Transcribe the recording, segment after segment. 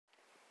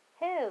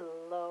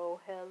Hello,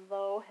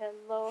 hello,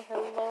 hello,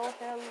 hello,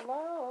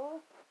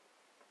 hello.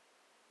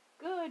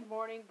 Good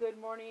morning, good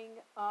morning,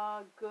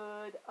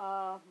 good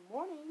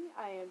morning.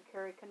 I am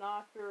Carrie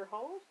Knopf, your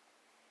host,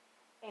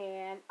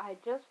 and I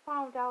just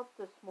found out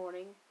this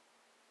morning,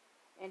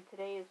 and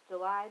today is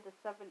July the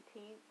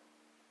 17th,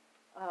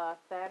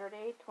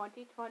 Saturday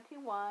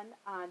 2021,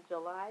 on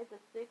July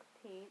the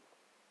 16th,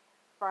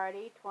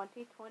 Friday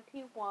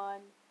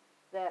 2021,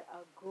 that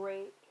a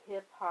great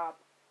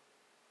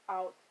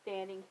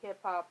outstanding hip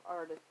hop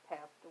artist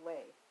passed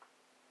away.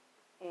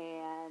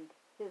 And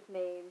his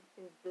name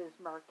is Biz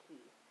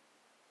Markie.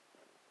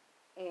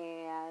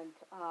 And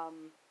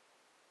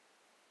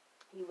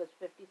he was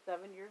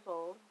 57 years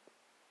old.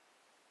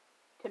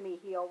 To me,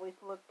 he always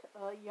looked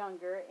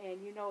younger,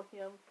 and you know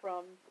him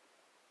from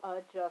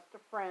Just a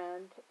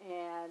Friend.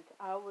 And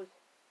I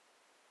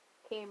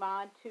came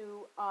on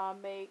to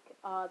make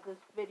this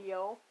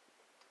video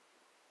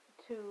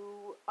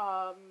to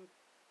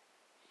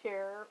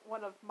share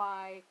one of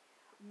my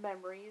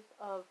memories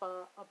of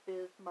a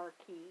Biz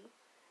Markie.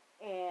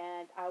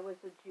 And I was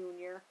a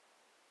junior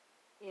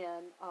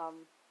in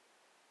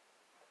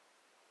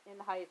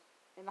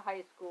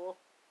high school,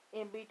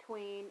 in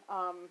between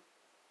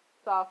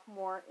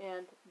sophomore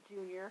and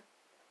junior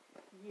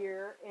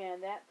year,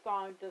 and that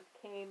song just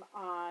came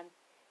on.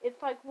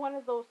 It's like one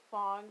of those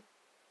songs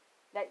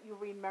that you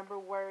remember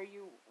where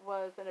you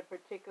was at a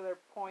particular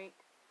point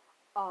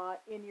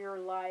in your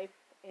life,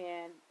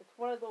 and it's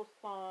one of those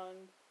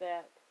songs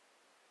that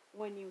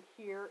when you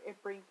hear it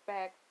brings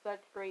back such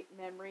great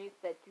memories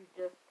that you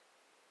just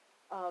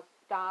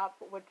stop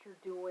what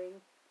you're doing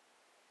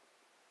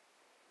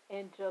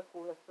and just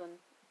listen.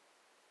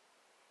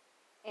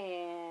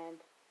 And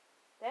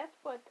that's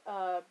what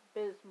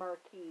Biz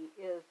Markie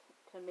is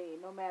to me.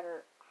 No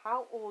matter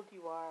how old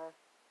you are,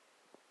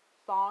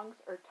 songs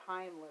are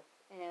timeless,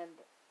 and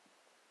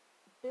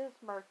Biz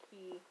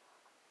Markie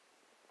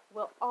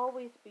will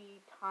always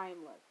be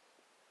timeless.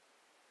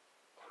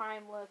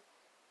 Timeless,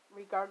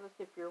 regardless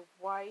if you're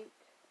white,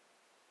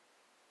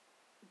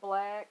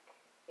 black,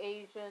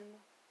 Asian,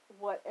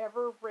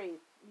 whatever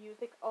race.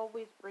 Music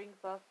always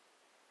brings us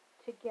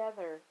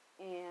together,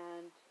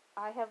 and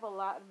I have a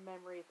lot of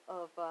memories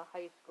of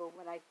high school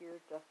when I hear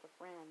Just a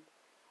Friend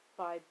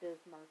by Biz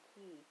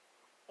Markie.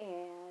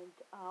 And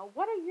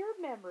what are your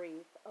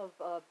memories of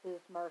Biz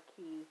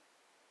Markie?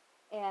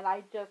 And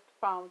I just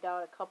found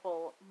out a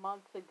couple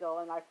months ago,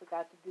 and I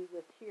forgot to do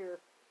this here,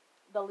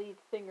 the lead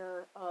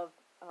singer of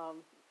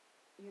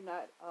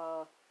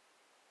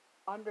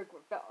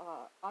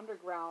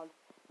Underground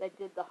that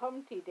did the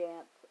Humpty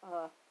Dance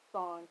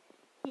song,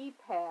 he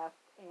passed.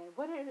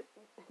 And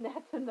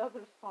that's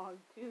another song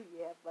too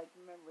you have like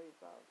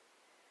memories of.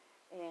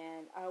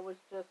 And I was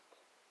just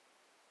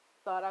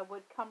thought I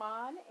would come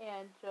on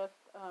and just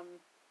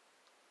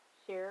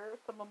share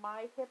some of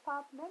my hip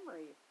hop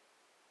memories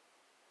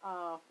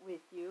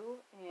with you.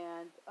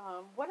 And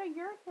what are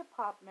your hip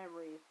hop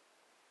memories?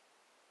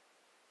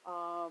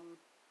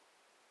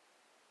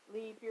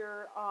 Leave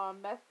your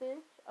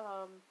message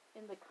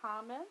in the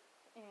comments,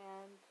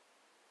 and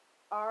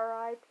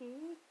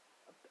R.I.P.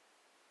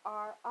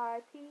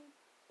 R.I.P.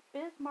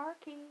 Biz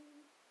Markie.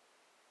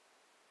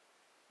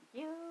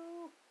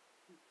 You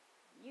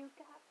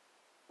got.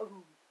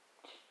 Ooh.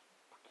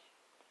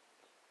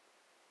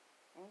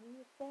 And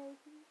you say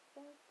he's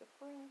just a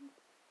friend.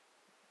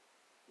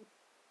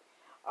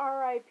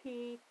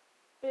 R.I.P.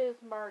 Biz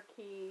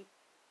Markie.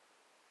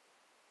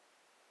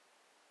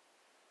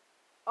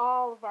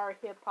 All of our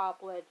hip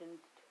hop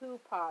legends: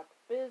 Tupac,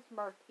 Biz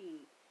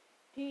Markie,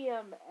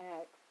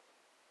 DMX,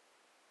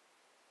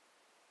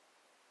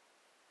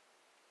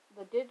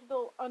 the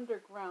Digital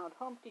Underground,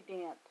 Humpty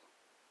Dance.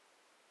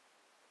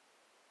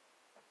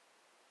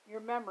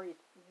 Your memories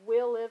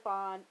will live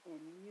on in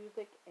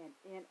music and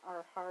in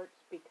our hearts,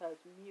 because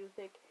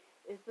music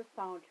is the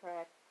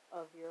soundtrack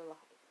of your life.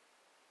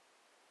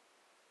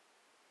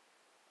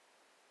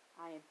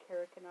 I am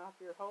Carrie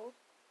Knopf, your host,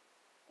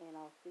 and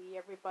I'll see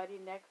everybody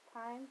next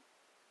time.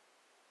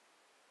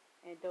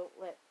 And don't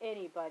let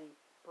anybody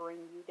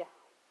bring you down,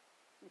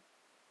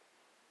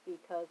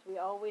 because we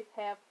always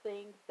have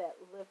things that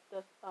lift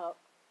us up,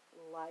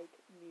 like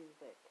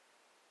music.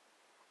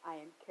 I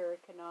am Carrie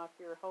Knopf,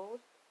 your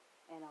host,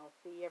 and I'll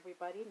see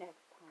everybody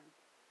next time.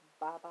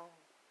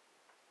 Bye-bye.